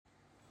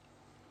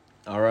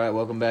All right,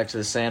 welcome back to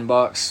the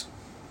Sandbox.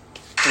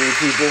 3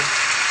 people.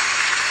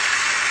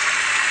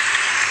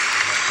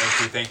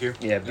 Thank you.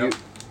 Yeah,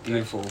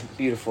 beautiful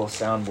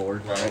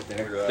soundboard right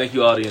there. Thank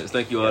you, audience.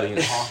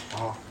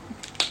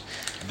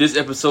 This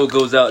episode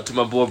goes out to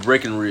my boy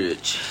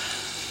Breckenridge.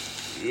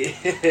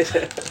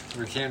 Yeah.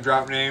 We can't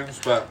drop names,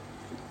 but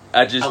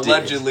I just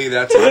allegedly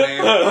that's his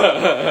name.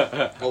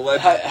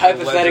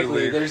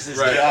 Hypothetically, there's this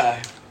guy.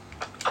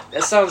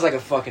 That sounds like a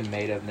fucking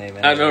made-up name.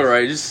 I know,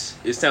 right? It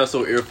sounds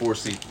so Air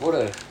Force-y. What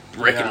a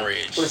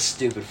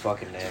stupid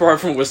fucking name. Probably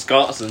from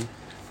Wisconsin.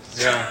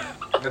 Yeah.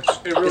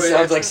 It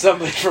sounds like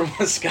somebody from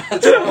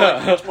Wisconsin.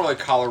 It's more like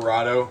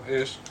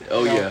Colorado-ish.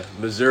 Oh, yeah.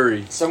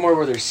 Missouri. Somewhere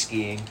where they're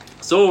skiing.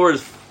 Somewhere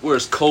where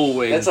it's cold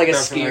wind. That's like a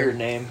skier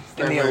name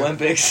in the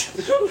Olympics.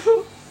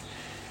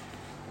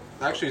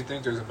 I actually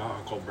think there's a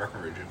mountain called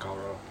Breckenridge in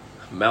Colorado.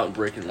 Mount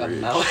Breckenridge.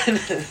 A mountain?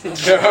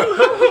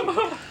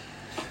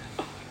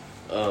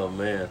 Oh,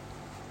 man.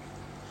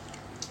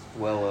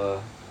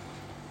 Well,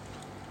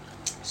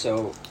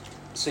 So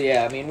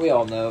yeah, I mean, we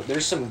all know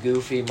there's some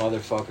goofy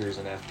motherfuckers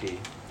in FP.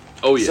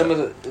 Oh, yeah. Some of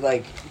the,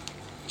 like,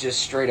 just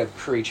straight up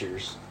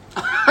creatures.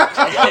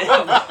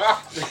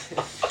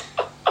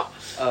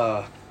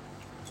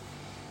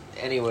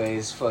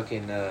 Anyways,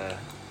 fucking,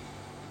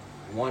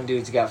 one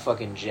dude's got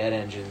fucking jet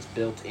engines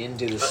built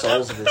into the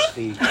soles of his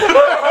feet.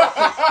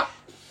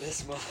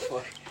 This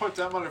motherfucker. Put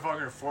that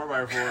motherfucker in a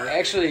 4x4.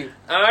 Actually,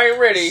 I'm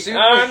ready.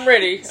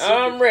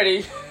 I'm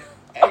ready.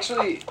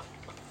 Actually,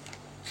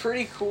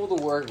 pretty cool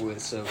to work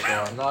with so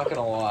far. I'm not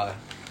gonna lie.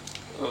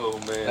 Oh,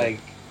 man. Like,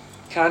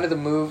 kind of the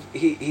move.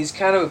 He's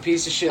kind of a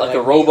piece of shit. Like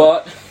a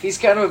robot? He's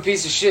kind of a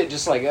piece of shit,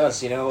 just like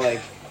us. You know,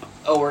 like,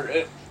 oh,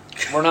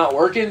 we're not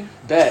working.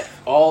 Bet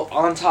all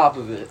on top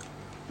of it,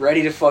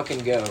 ready to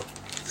fucking go.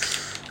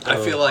 I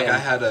feel like I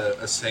had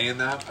a say in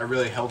that. I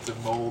really helped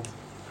mold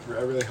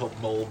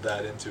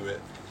that into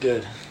it.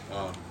 Good.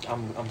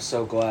 I'm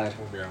so glad.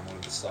 When we were on one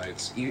of the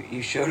sites.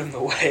 You showed him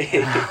the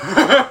way.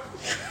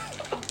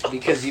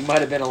 Because you might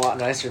have been a lot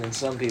nicer than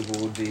some people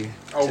would be.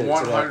 Oh,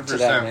 100%. To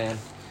that man.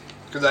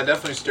 Because I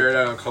definitely stared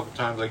at him a couple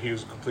times like he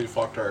was a complete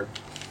fucktard.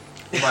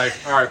 I'm like,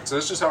 alright, so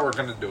this is how we're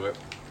going to do it.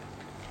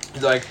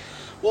 He's like,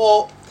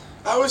 well,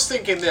 I was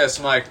thinking this.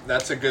 I'm like,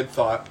 that's a good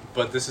thought,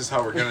 but this is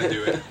how we're going to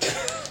do it.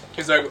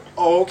 He's like,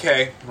 oh,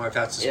 okay. I'm like,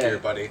 that's the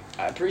spirit, buddy.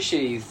 I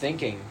appreciate you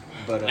thinking,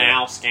 but...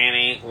 Now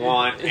scanning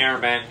 1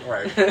 airman.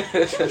 Right.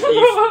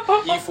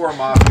 E4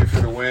 Mafia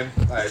for the win.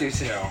 Like, you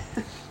know.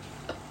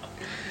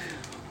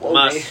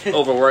 Must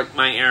overwork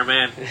my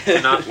airman.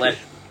 Cannot let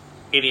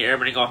any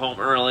airman go home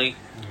early.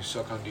 You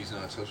suck on these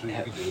nuts. That's what you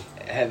can do.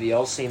 Have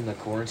y'all seen the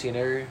quarantine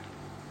area?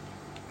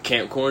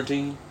 Camp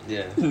Quarantine?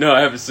 Yeah. No, I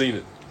haven't seen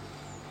it.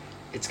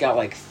 It's got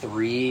like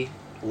 3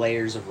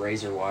 layers of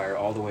razor wire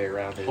all the way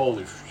around it.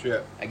 Holy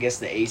shit. I guess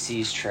the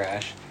AC's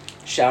trash.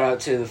 Shout out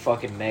to the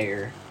fucking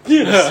mayor.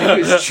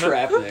 Who's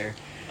trapped there.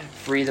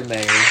 Free the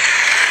mayor.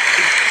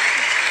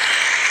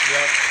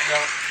 Yep.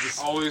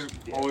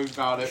 Always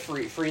got it.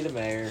 Free the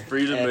mayor.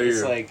 Free the and mayor.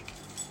 It's like,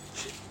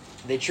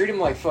 they treat them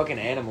like fucking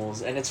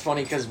animals. And it's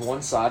funny because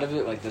one side of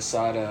it, like the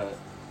side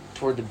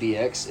toward the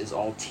BX, is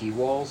all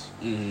T-walls.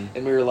 Mm-hmm.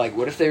 And we were like,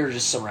 what if they were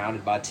just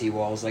surrounded by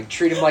T-walls? Like,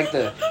 treat them like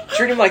the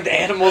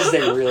animals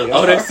they really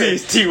are. Oh, they see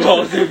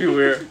T-walls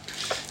everywhere.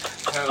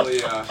 Hell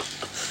yeah.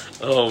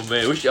 Oh,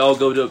 man. We should all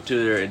go up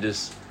to there and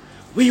just...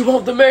 We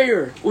want the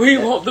mayor! We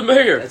want the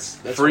mayor! That's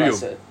Free what I him.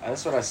 said.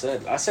 That's what I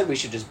said. I said we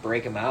should just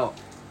break them out.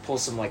 Pull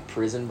some, like,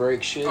 prison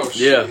break shit. Oh,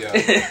 shit,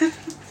 yeah.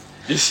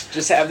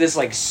 Just have this,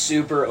 like,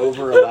 super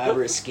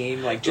over-elaborate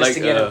scheme, like, just to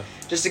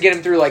get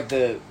him through, like,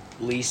 the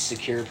least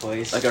secure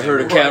place. Like a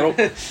herd of cattle.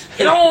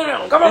 Get on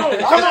now! Come on!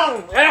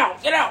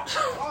 Get out!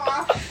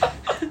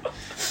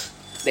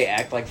 They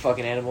act like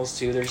fucking animals,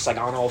 too. They're just, like,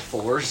 on all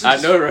fours. I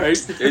know, right?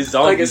 It's zombies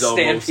like a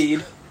almost.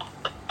 stampede.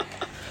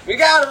 We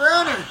got it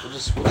running! We'll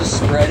just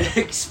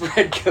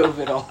spread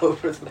COVID all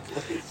over the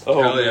place.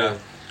 Oh, hell man. yeah.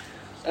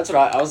 That's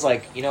what I was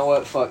like, you know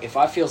what, fuck, if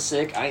I feel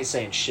sick, I ain't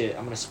saying shit.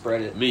 I'm gonna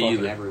spread it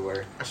fucking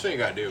everywhere. That's what you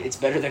gotta do. It's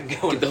better than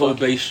going Get the whole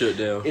base shut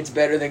down. It's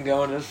better than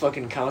going to a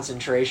fucking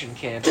concentration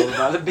camp over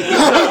by the beach.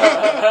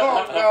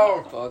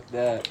 Oh, no. Fuck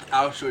that.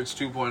 Auschwitz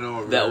 2.0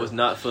 over That there. was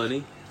not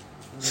funny.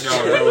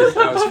 No, that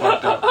was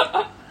fucked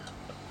up.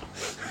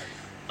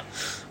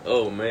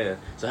 Oh, man.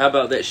 So how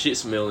about that shit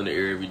smell in the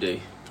air every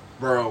day?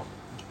 Bro,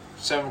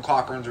 7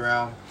 o'clock runs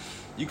around.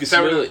 You can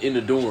smell it in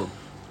the dorm.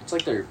 It's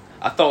like they're...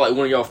 I thought like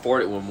one of y'all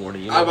farted one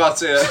morning. You know? I'm about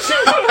to say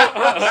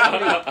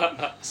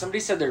that. Somebody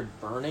said they're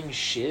burning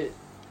shit.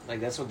 Like,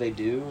 that's what they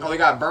do. Oh, they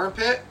got a burn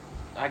pit?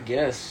 I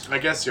guess. I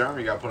guess the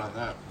army got put on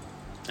that.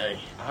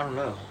 Hey, I don't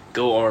know.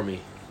 go Army.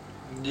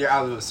 Yeah,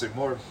 I was gonna say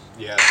more.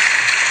 Yeah.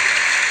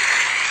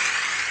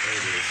 There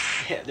it is.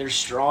 Yeah, they're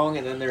strong,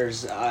 and then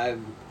there's...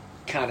 I'm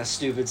kind of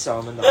stupid, so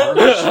I'm in the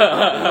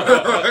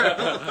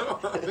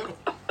army.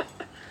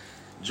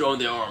 Join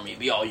the Army.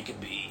 Be all you can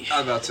be.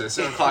 I'm about to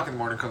say 7 o'clock in the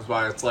morning comes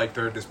by. It's like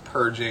they're just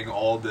purging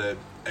all the.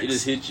 It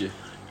just hit you.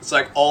 It's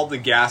like all the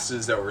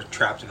gases that were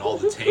trapped in all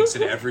the tanks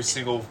in every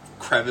single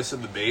crevice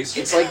of the base.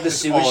 It's like the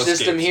sewage all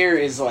system escapes. here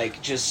is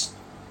like just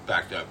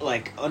backed up.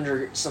 like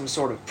under some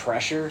sort of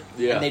pressure,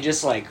 Yeah. and they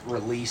just like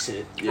release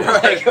it. Yeah.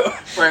 Like,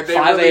 Right, they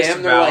 5 release a.m.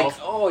 the They're like, valve.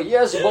 "Oh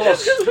yes,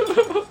 boss,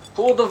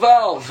 pull the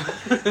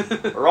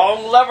valve."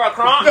 Wrong lever,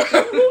 Kronk.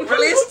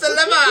 Release the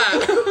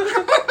lever!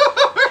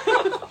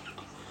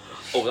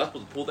 Oh, that's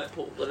supposed to pull that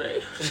pole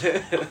today.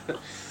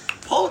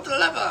 Pull the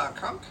lever,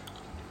 Kronk.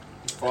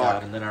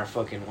 God, and then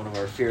one of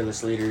our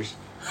fearless leaders,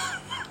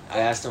 I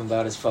asked him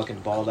about his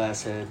fucking bald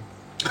ass head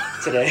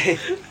today.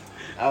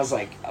 I was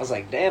like,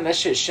 damn, that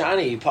shit's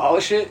shiny. You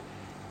polish it?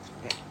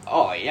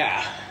 Oh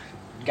yeah.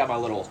 Got my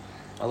little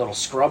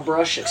scrub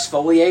brush,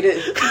 exfoliate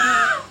it,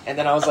 and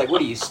then I was like, what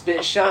do you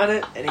spit shine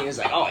it? And he was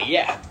like, oh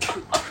yeah.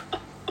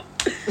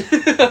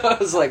 I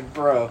was like,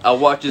 bro. I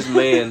watched this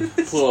man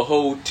pull a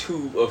whole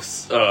tube of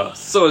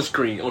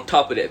sunscreen on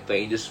top of that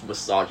thing, just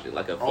massage it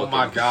like a Oh fucking,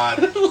 my god.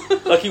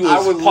 like he I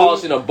was would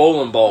polishing a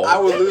bowling ball. I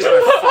would lose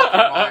my fucking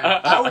mind.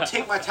 I would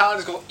take my towel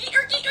and just go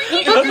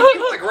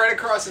like right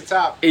across the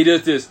top. He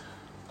does this.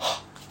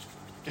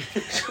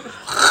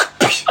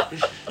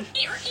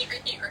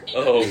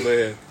 Oh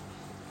man.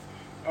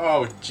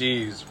 Oh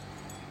jeez.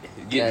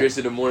 Get dressed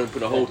in the morning,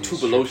 put a whole dude's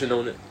tube of lotion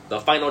on it. The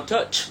final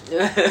touch.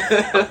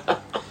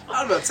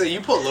 I was about to say,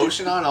 you put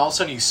lotion on, and all of a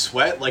sudden you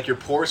sweat, like your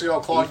pores get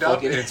all clogged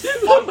up, and it's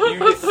fucked. You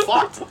get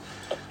fucked.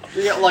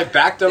 You get like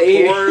backed up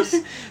pores.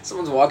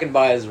 Someone's walking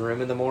by his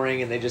room in the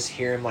morning and they just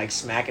hear him like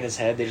smacking his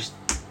head. They just,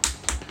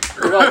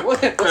 they're like,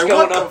 what's Like, going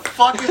what on? the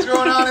fuck is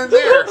going on in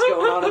there? What's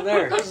going on in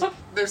there?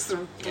 There's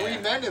three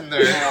men in You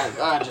there.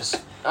 know,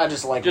 I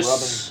just like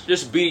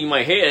Just beating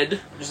my head.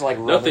 just like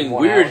rubbing Nothing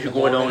one weird out in the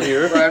going on morning.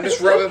 here. Right, I'm just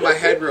rubbing my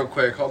head real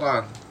quick. Hold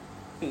on.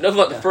 Nothing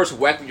like the first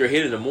whack with your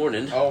head in the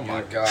morning. Oh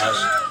my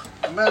gosh.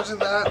 Imagine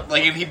that.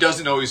 Like, and he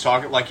doesn't know he's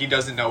talking. Like, he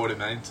doesn't know what it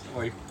meant.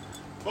 Like,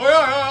 oh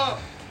yeah.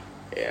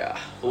 Yeah.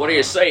 What do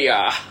you say? You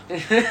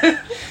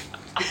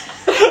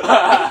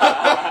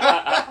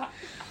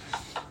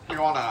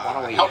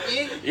wanna we- help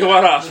me? You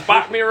wanna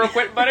spot me real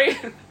quick, buddy?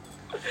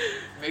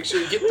 Make sure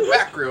you get the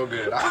back real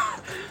good, huh?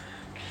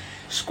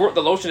 Squirt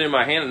the lotion in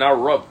my hand and I'll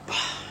rub.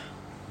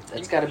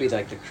 That's got to be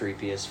like the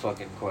creepiest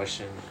fucking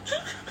question.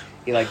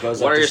 He like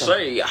goes What up do to you some,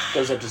 say?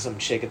 goes up to some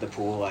chick at the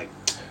pool like,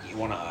 you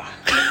wanna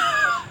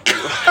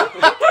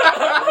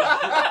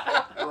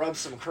rub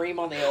some cream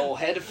on the old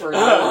head for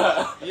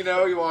You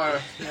know, you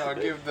wanna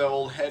give the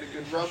old head a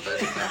good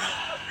rubbing.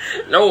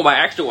 No, my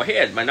actual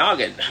head, my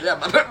noggin. Yeah,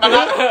 my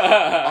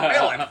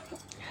melon.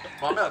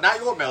 My melon. Not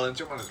your melon.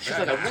 Your melon's She's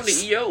like, I want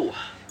the EO.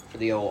 for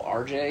the old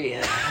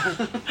RJ.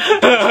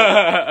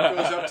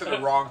 Goes up to the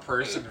wrong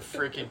person, the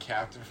freaking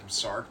captain from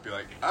Sark, be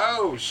like,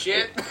 "Oh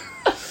shit!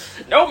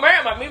 No,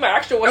 ma'am, I mean my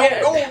actual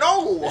head.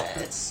 No!"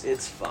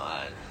 It's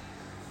fine.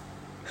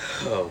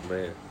 Oh,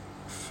 man.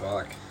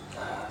 Fuck.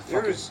 Fucking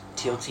There's-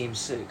 Teal Team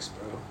 6,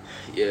 bro.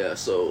 Yeah,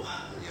 so...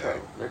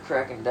 They're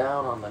cracking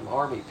down on them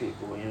army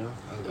people, you know.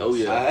 Oh,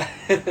 yeah.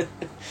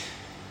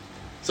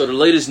 So the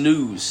latest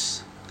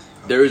news.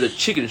 There is a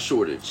chicken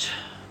shortage.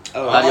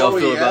 How do y'all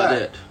feel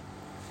about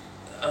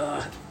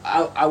that?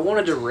 I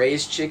wanted to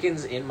raise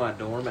chickens in my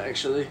dorm,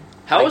 actually.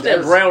 How Like, was that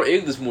there's- brown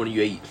egg this morning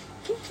you ate?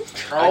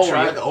 Oh, I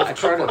tried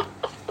overcooked to.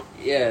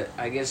 Yeah,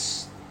 I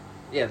guess.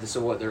 Yeah, so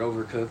what? They're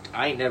overcooked.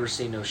 I ain't never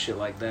seen no shit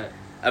like that.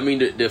 I mean,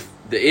 the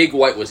egg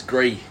white was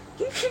gray.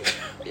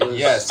 It was,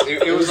 Yes,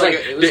 it was like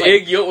it was The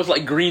egg yolk was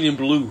like green and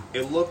blue.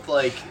 it looked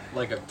like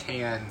a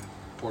tan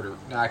Puerto.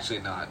 No, actually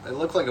not. It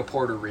looked like a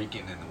Puerto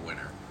Rican in the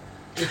winter.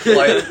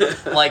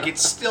 like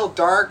it's still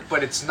dark,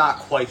 but it's not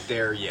quite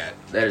there yet.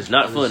 That is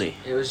not funny.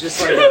 It was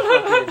just like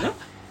a fucking.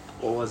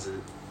 What was it?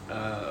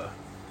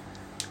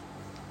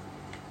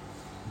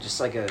 Just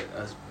like a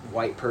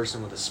white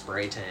person with a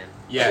spray tan.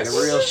 Yes.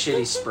 Like a real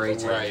shitty spray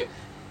tan. Right.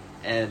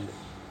 And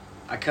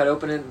I cut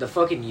open it. The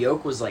fucking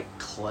yolk was like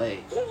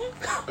clay.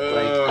 Like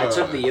I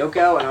took the yolk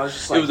out and I was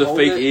just like, It was a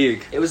holding fake it.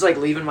 egg. It was like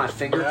leaving my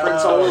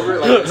fingerprints all over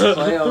it, like it was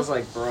clay. I was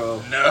like,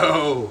 bro.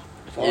 No.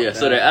 Fuck Yeah, that.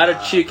 so they're out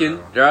of chicken.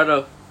 bro. They're out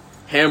of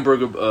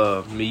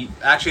hamburger meat.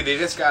 Actually, they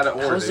just got to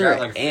order. How's They there got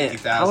like ant?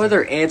 50,000. How are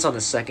there ants on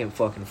the second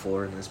fucking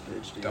floor in this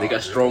bitch, dude? Dog, They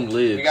got strong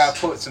lids. We gotta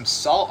put some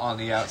salt on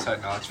the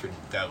outside. No, it's for the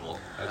devil.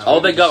 That's All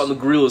what they it got is. on the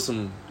grill is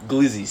some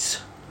glizzies.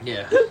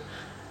 Yeah.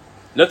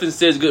 Nothing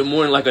says good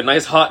morning like a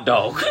nice hot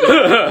dog. Oh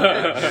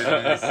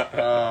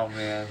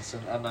man,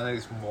 a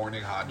nice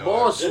morning hot dog.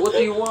 Boss, what do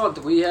you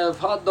want? We have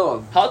hot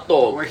dog. Hot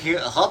dog. We're here,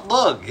 hot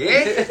dog,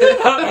 eh?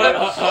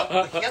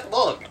 Hot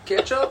dog.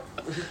 Ketchup?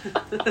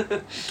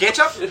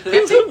 Ketchup?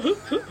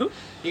 Pepsi?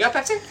 You got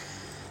Pepsi?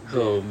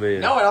 Oh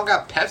man. No, I don't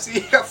got Pepsi.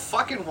 You got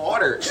fucking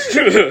water.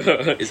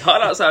 It's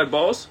hot outside,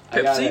 boss.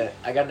 Pepsi.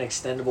 I got an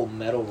extendable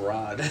metal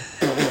rod.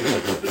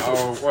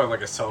 Oh, what,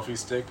 like a selfie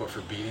stick, but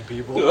for beating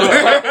people?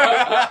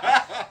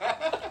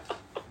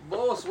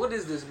 Boss, what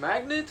is this,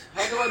 magnet?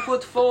 How do I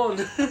put phone?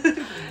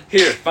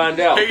 Here, find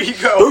out. Here you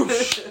go.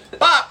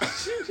 Pop!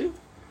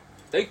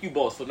 Thank you,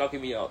 boss, for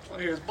knocking me out. Oh,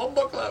 here's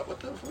Bumbleclap. What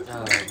the fuck?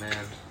 Oh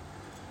man,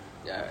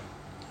 yeah.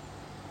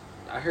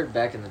 I heard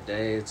back in the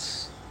day,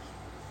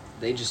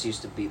 they just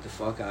used to beat the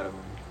fuck out of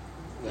them.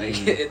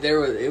 Like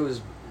it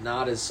was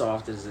not as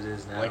soft as it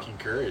is now. Like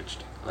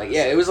encouraged. Like,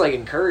 yeah, it was like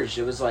encouraged.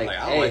 It was like, I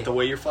don't hey, like the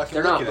way you're fucking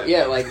they're looking not. at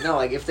Yeah, me. like no,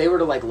 like if they were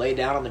to like lay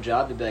down on the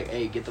job, they'd be like,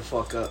 hey, get the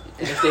fuck up.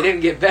 And if they didn't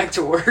get back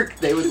to work,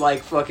 they would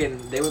like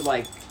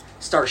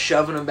start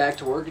shoving them back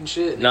to work and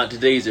shit. And Not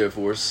today's Air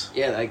Force.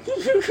 yeah, like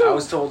I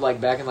was told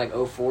like back in like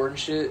 04 and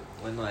shit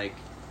when like,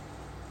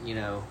 you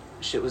know,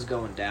 shit was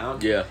going down.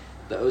 Yeah.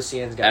 The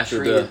OCNs got After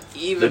treated the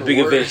even big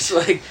worse.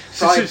 event.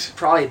 Like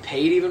probably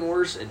paid even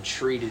worse and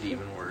treated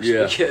even worse.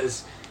 Yeah.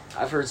 Because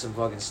I've heard some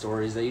fucking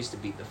stories. They used to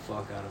beat the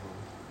fuck out of them.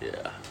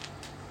 Yeah.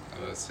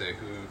 Let's say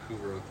who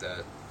wrote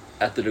that.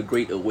 After the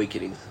Great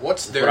Awakening.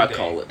 What's That's their what day? I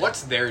call it.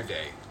 What's their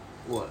day?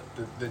 What?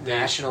 The day.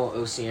 National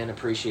Ocean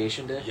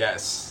Appreciation Day?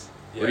 Yes.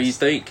 What do you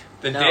think?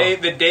 The No.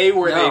 day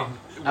where No.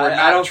 they were not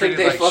I don't think treated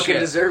they like fucking shit.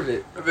 deserve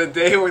it. The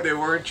day where they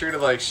weren't treated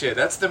like shit.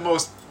 That's the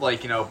most,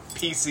 like, you know,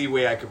 PC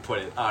way I could put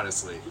it,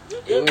 honestly.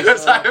 It was,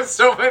 Because I have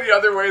so many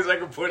other ways I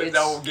could put it that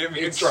it's- will get me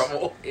in it's-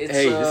 trouble. It's,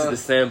 Hey, this is the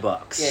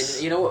sandbox.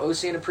 Yeah, you know what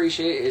Ocean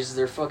Appreciate is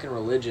their fucking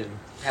religion.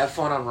 Have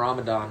fun on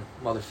Ramadan,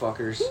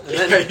 motherfuckers. And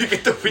Yeah, then you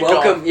get the week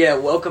welcome, off. yeah,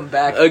 welcome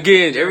back.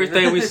 Again,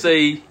 everything we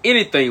say,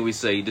 anything we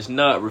say, does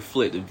not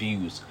reflect the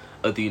views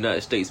of the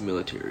United States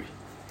military.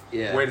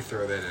 Yeah, Way to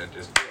throw that in.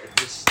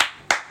 Just,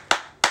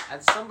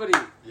 and somebody,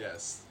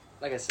 yes.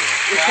 like I said,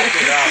 Clap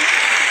it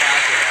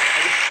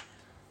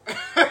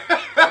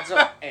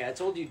up. hey, I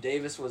told you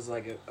Davis was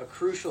like a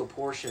crucial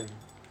portion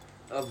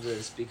of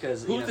this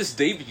because you Who's know, this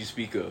David you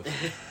speak of?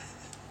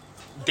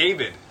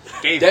 David.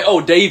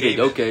 David,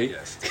 okay.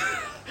 Yes.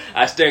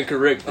 I stand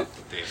corrected.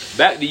 David.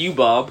 Back to you,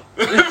 Bob.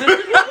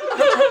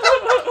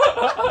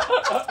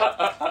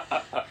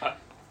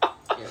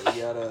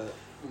 Yeah,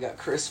 we got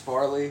Chris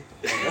Farley.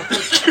 Got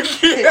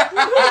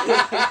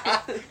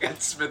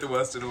Smith and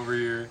Weston over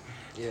here.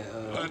 Yeah,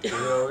 What the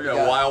hell? We got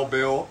Yeah. Wild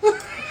Bill. oh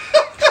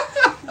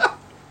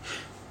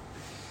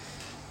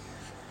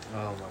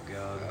my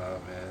god. Oh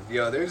man,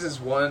 yo, there's this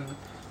one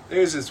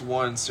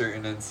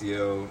certain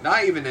NCO,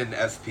 not even in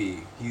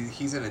FP.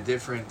 He's in a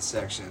different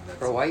section. That's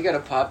Bro, why you gotta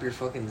pop your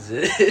fucking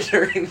zit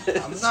during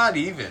this? I'm not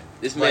even.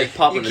 This man Like,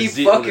 popping you a keep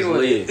zit on his fucking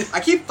with leg. it. I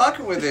keep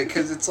fucking with it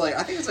because it's like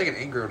I think it's like an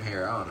ingrown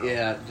hair. I don't know.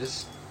 Yeah,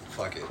 just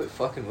Fuck it. quit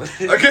fucking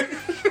with it. Okay.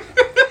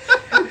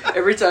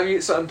 Every time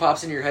something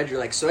pops in your head, you're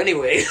like, so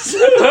anyways.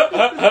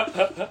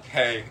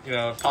 Hey, you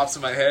know, it pops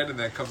in my head and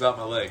then comes out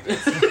my leg.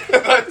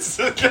 That's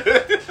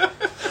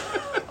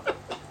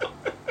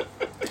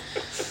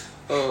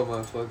Oh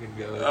my fucking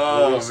god. What were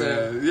Oh you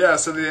saying? man, yeah.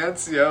 So the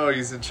NCO,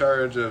 he's in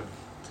charge of.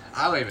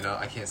 I don't even know.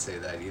 I can't say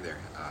that either.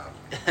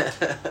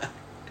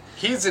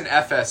 He's in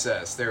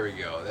FSS. There we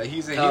go.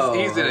 He's in Oh,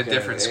 a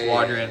different okay.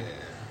 squadron. Yeah.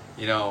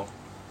 You know,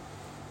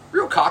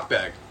 real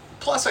cockbag.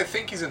 Plus, I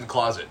think he's in the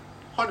closet.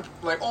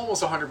 Like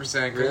almost 100%. Because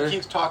Really? he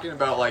keeps talking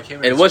about like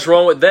him. And what's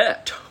wrong with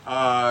that?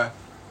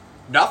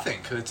 Nothing.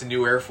 Because it's a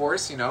new Air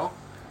Force. You know.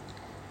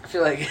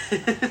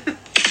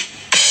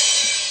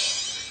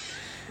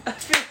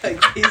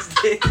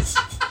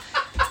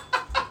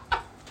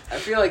 I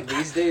feel like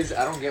these days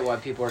I don't get why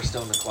people are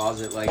still in the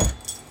closet. Like,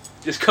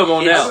 Just come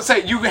on I out. was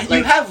gonna say you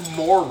have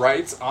more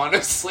rights,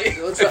 honestly.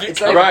 It's If like- you it's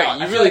come like- Right, out.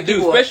 you I feel really like do,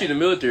 people- especially in the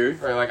military.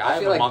 Right, like I I have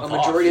feel a like month a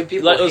majority off. of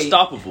people Like hate,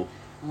 unstoppable.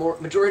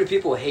 majority of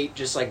people hate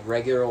just like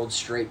regular old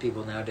straight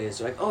people nowadays.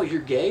 They're like, oh,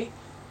 you're gay?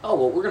 Oh,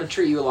 well, we're gonna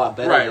treat you a lot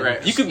better. Right, than,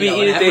 right. You could be know,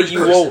 an anything average you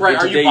person." want Right, in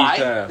are you today's bi?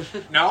 time.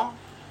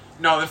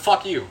 No, then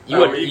fuck you. You,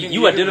 No, are, can-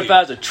 you can identify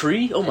leave. as a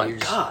tree? Oh Yeah, my you're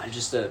god. You're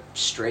just a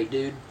straight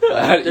dude.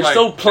 They're like-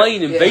 so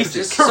plain and Yeah, basic.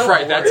 just so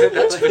Right, that's it.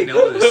 boring. That's Like-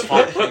 vanilla as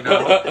fuck, you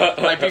know?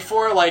 Like,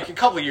 before, like, a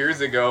couple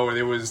years ago, where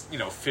there was,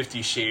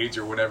 50 Shades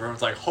or whatever, it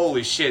was like,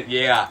 holy shit,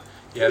 yeah,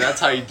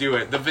 that's how you do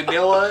it. The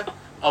vanilla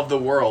of the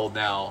world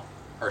now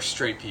are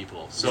straight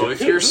people. So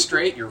if you're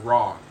straight, you're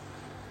wrong.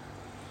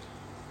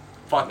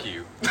 Fuck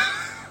you.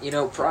 You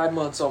know, Pride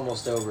Month's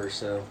almost over,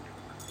 so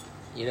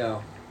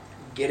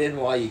get in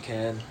while you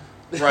can.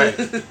 Right.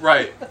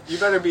 You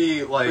better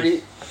be, like,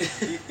 Pretty,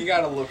 you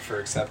gotta look for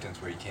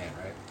acceptance where you can,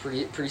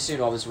 right? pretty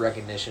soon, all this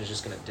recognition is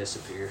just gonna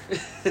disappear.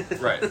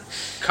 Right.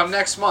 Come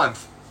next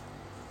month,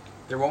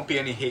 there won't be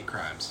any hate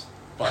crimes.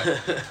 But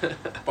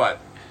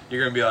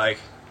you're gonna be like,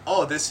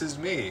 oh, this is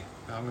me.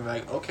 And I'm gonna be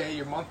like, okay,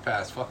 your month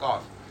passed. Fuck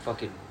off.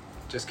 Fucking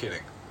Just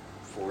kidding.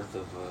 4th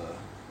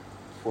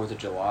of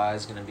July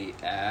is gonna be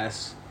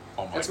ass.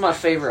 Oh my That's my God.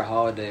 favorite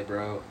holiday,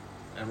 bro.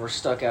 And we're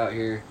stuck out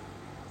here.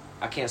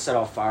 I can't set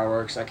off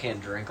fireworks. I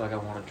can't drink like I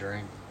want to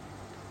drink.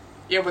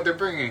 Yeah, but they're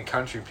bringing in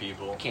country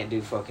people. I can't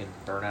do fucking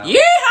burnout. Yeah!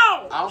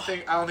 I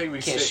don't think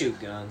we Can't say, shoot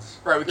guns.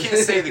 Right, we can't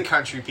say the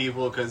country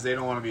people because they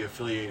don't want to be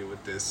affiliated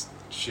with this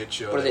shit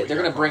show. But that we they're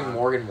got gonna bring going on.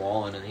 Morgan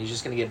Wallen, and he's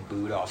just gonna get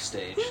booed off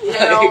stage.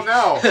 Hell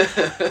no.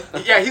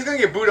 Yeah, he's gonna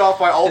get booed off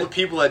by all the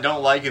people that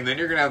don't like him. Then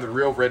you're gonna have the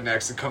real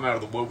rednecks that come out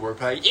of the woodwork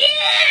like,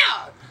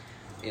 yeah.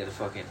 Yeah, the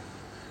fucking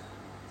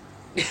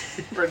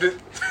Bro, the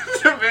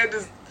man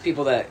just.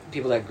 people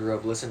that grew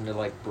up listening to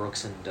like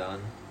Brooks and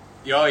Dunn.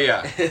 Oh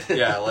yeah,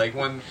 yeah. Like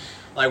when,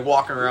 like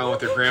walking around with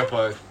their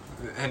grandpa,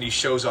 and he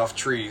shows off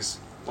trees.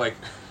 Like,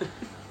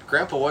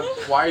 Grandpa,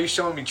 why are you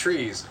showing me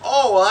trees?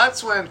 Oh, well,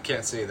 that's when.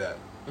 Can't say that.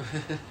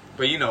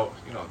 But you know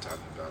what I'm talking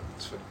about.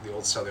 It's the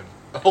old Southern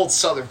Old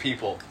Southern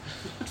people.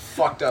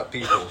 Fucked up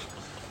people.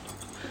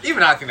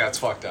 Even I think that's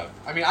fucked up.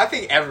 I mean, I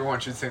think everyone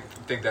should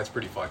think that's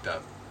pretty fucked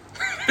up.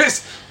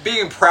 Just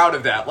being proud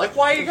of that. Like,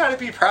 why you gotta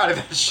be proud of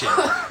that shit?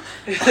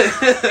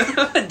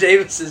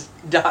 Davis is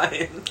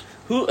dying.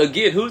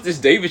 Who's this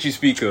David you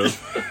speak of?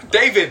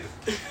 David,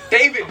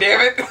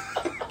 damn it!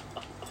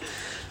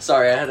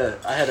 Sorry, I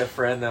had a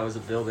friend that was a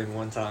building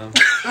one time.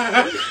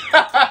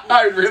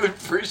 I really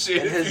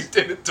appreciate it if you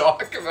didn't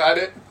talk about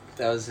it.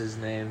 That was his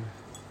name.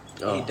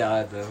 Oh. He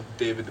died though.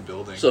 David the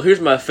building. So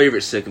here's my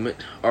favorite segment,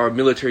 our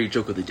military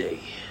joke of the day.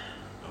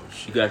 Oh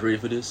shit. You guys ready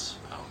for this?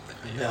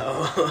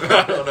 No.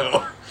 I don't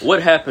know.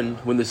 What happened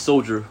when the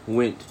soldier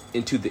went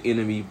into the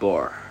enemy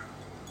bar?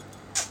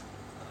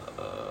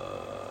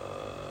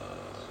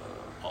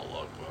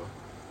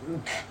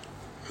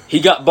 He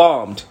got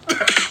bombed.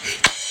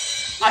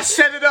 I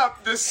set it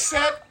up. The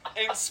set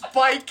and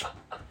Spike.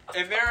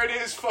 And there it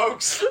is,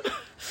 folks.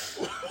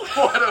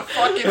 What a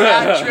fucking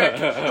hat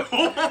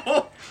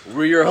trick.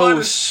 We're your What a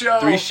hosts. show.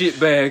 3 shit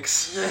bags.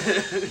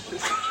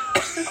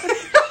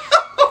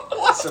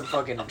 Some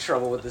fucking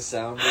trouble with the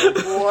sound.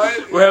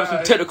 What? We're having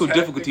some technical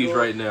difficulties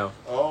right now.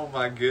 Oh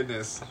my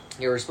goodness.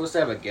 Yeah, we're supposed to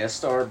have a guest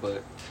star,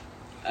 but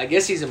I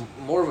guess he's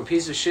more of a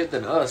piece of shit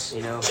than us,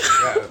 you know?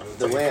 Yeah,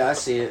 The way I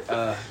see it,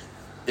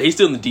 He's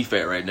still in the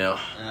DFAT right now.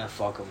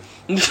 fuck him.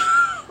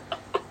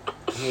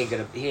 He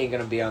ain't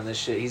gonna be on this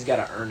shit. He's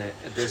gotta earn it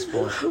at this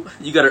point.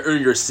 You gotta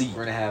earn your seat.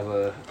 We're gonna have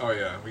a... Oh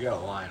yeah, we got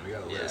a line. We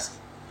got a list.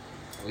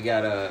 We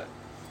got a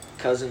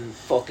cousin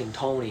fucking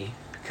Tony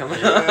coming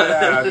Yeah,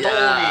 on.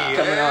 Tony,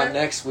 coming eh? on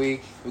next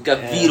week. We got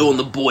Yeah. Vito and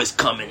the boys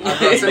coming. I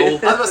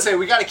was gonna say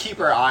we got to keep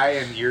our eye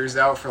and ears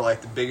out for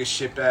like the biggest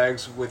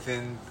shitbags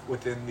within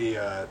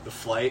the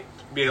flight.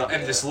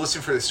 And just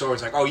listen for the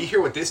stories. Like, oh, you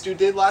hear what this dude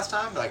did last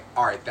time? Like,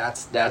 all right,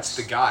 that's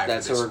the guy.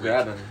 That's for who this we're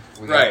week. grabbing.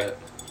 We Right. gotta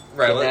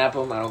Right. kidnap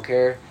him. I don't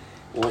care.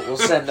 We'll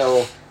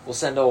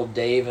send old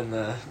Dave and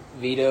the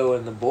Vito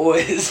and the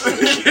boys.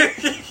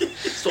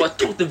 So I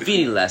talked to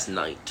Vinny last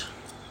night.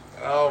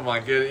 Oh my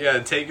goodness! Yeah,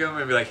 take him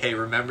and be like, hey,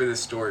 remember this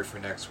story for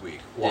next week.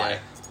 Why? Yeah.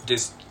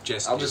 Just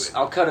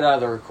I'll cut it out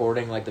of the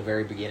recording, like the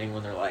very beginning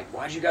when they're like,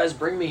 "Why'd you guys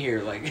bring me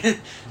here?" Like,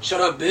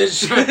 shut up,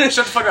 bitch.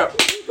 Shut the fuck up.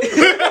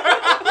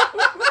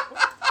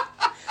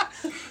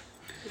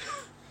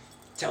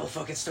 Tell a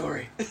fucking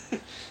story.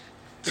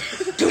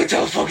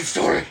 Tell a fucking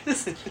story.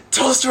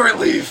 Tell the story and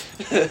leave.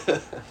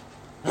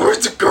 Where's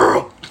the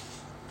girl?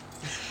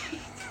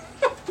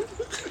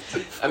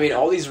 I mean,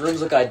 all these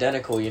rooms look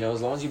identical, you know.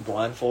 As long as you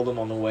blindfold them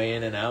on the way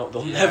in and out,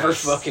 they'll never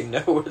Yes. fucking know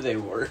where they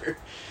were.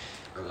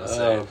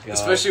 Oh, God.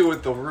 Especially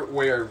with the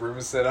way our room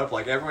is set up,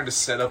 like everyone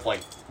just set up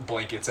like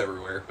blankets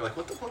everywhere. You're like,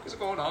 what the fuck is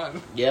going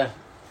on? Yeah.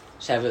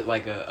 Just have it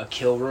like a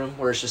kill room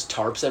where it's just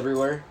tarps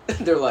everywhere.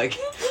 They're like,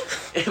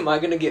 am I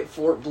gonna get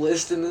Fort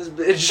Blissed in this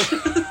bitch?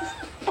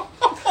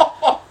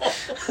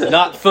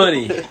 Not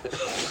funny.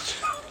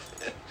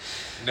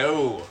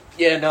 No.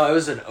 Yeah, no, it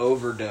was an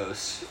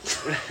overdose.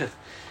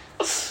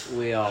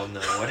 We all know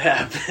what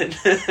happened.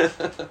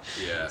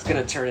 Yeah. It's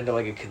gonna turn into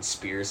like a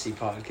conspiracy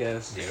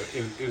podcast. Yeah,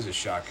 it was a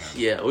shotgun.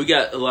 Yeah, we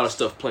got a lot of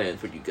stuff planned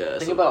for you guys.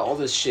 Think about all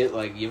this shit,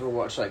 like, you ever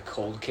watch like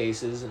Cold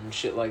Cases and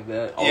shit like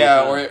that? All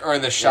Yeah, the time. or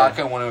the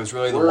shotgun when it was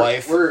really the we're,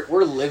 wife.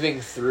 We're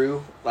living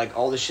through like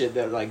all the shit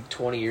that like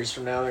 20 years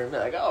from now they're gonna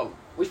be like, oh,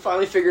 we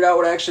finally figured out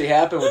what actually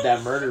happened with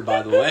that murder,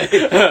 by the way.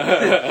 We're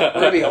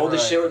gonna be old as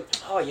Right. shit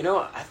with, oh, you know,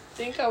 I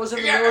think I was in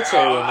the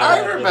military when that I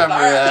happened." remember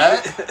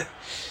that.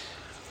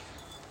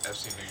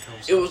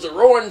 it was the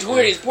Roaring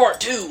Twenties Part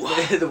 2.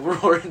 The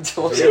Roaring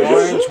Twenties. The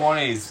Roaring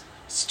 20s.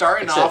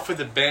 Starting Except- off with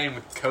a bang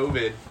with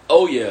COVID.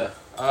 Oh yeah,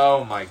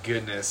 Oh my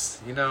goodness.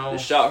 You know. they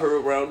shot her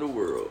around the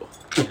world.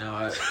 You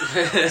know,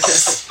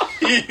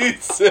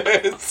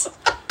 Jesus.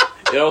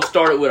 It all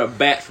started with a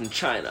bat from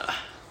China.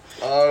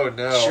 Oh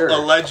no. Sure. At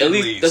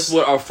Allegedly. least that's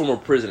what our former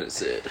president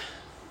said.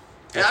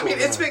 Yeah, I mean,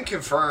 it's been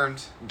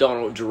confirmed.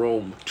 Donald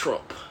Jerome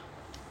Trump.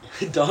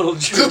 Donald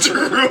Trump.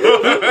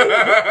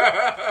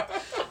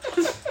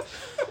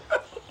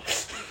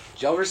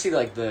 Did y'all ever see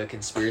like the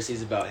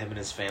conspiracies about him and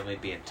his family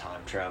being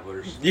time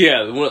travelers?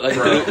 Yeah, the one, like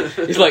Bro.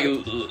 he's like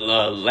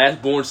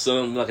last born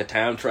son, like a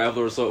time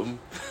traveler or something.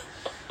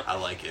 I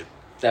like it.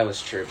 That was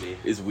trippy.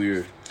 It's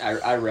weird. I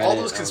read All it, those and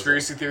I was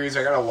conspiracy theories,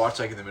 I gotta watch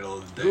like in the middle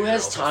of the day. Who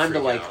has or else time to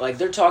I'll freak like out. like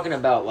they're talking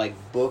about like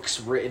books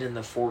written in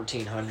the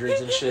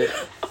 1400s and shit.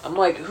 I'm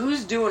like,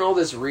 who's doing all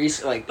this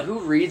research? Like, who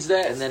reads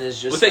that and then is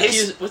just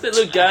What's that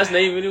little guy's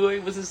name anyway?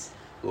 What's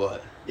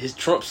what? his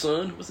Trump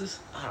son? What's his?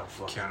 I don't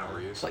fucking Keanu know.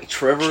 Reeves. It's like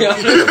Trevor.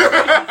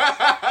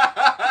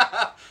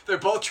 They're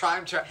both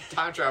time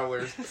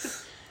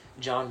travelers.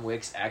 John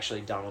Wick's actually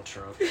Donald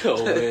Trump.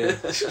 Oh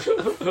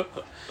man.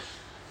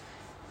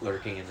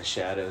 Lurking in the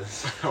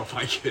shadows. Oh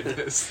my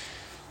goodness.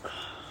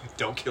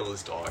 Don't kill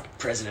his dog.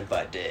 President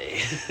by day.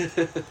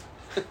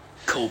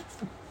 Cool.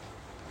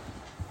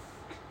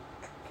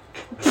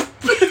 What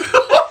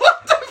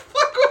the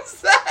fuck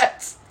was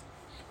that?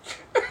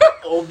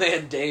 Old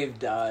man Dave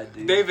died,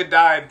 dude. David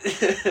died.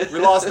 We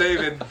lost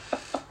David.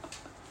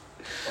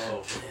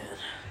 Oh man.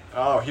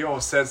 Oh, he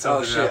almost said Oh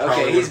something shit. that probably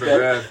Okay, would he's have been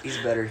better. bad. He's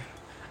better.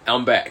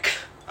 I'm back.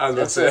 I was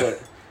That's about to say.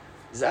 it.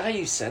 Is that how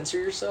you censor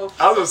yourself?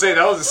 I was gonna say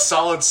that was a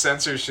solid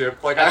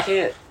censorship. Like I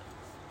can't.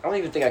 I don't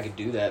even think I could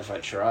do that if I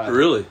tried.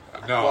 Really?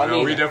 No, Well, I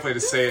mean- we definitely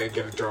just say it and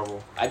get in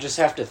trouble. I just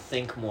have to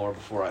think more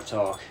before I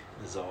talk.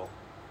 Is all.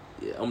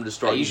 Yeah, I'm just I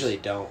starting. usually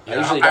don't. Yeah, I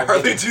usually I don't.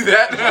 hardly give- do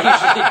that. I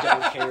usually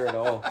don't care at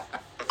all.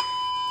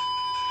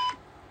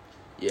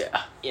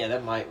 Yeah. Yeah,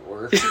 that might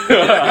work.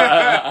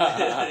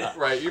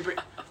 Right.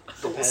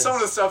 Depends. Some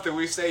of the stuff that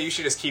we say, you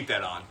should just keep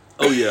that on.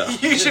 Oh yeah.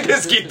 You should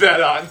just keep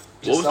that on.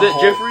 What was a that,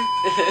 whole-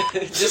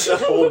 Jeffrey? Just a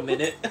whole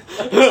minute.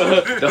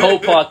 The whole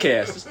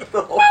podcast.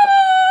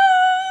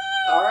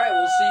 All right,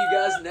 we'll see you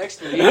guys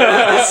next week.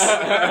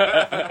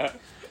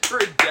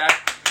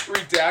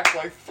 Redact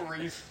like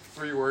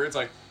three words.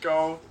 Like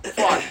go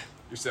fuck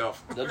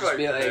yourself. They'll just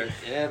be like, "Okay."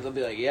 yeah. They'll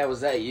be like, yeah.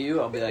 Was that you?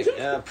 I'll be like,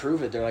 yeah.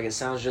 Prove it. They're like, it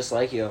sounds just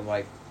like you. I'm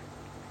like,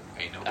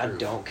 Ain't no I proof.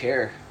 don't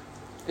care.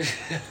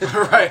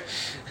 Right.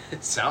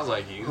 Sounds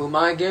like you. Who am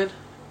I again?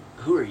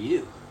 Who are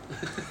you?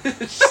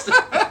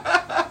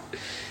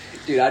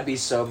 Dude, I'd be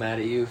so mad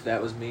at you if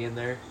that was me in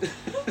there.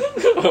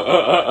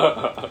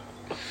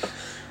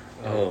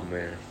 Oh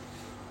man.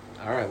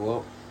 All right,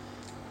 well,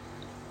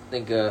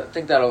 think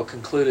that'll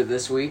conclude it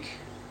this week.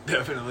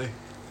 Definitely.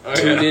 Oh,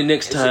 Tune yeah. in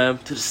next time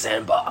to the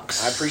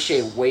Sandbox. I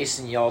appreciate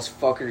wasting y'all's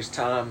fuckers'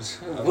 times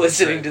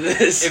listening to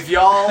this. If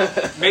y'all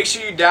make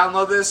sure you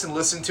download this and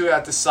listen to it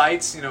at the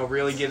sites,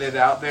 really get it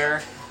out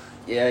there.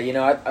 Yeah,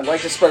 I'd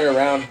like to spread it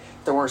around.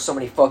 If there weren't so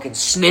many fucking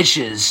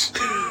snitches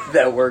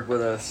that work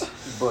with us,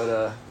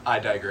 but I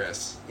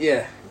digress.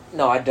 yeah,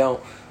 no, I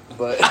don't.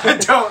 But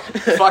Don't.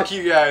 Fuck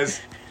you guys.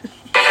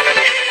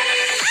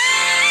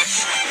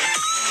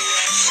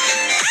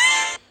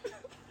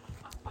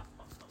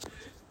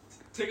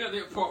 Take out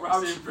that part where I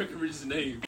was Breckenridge's name.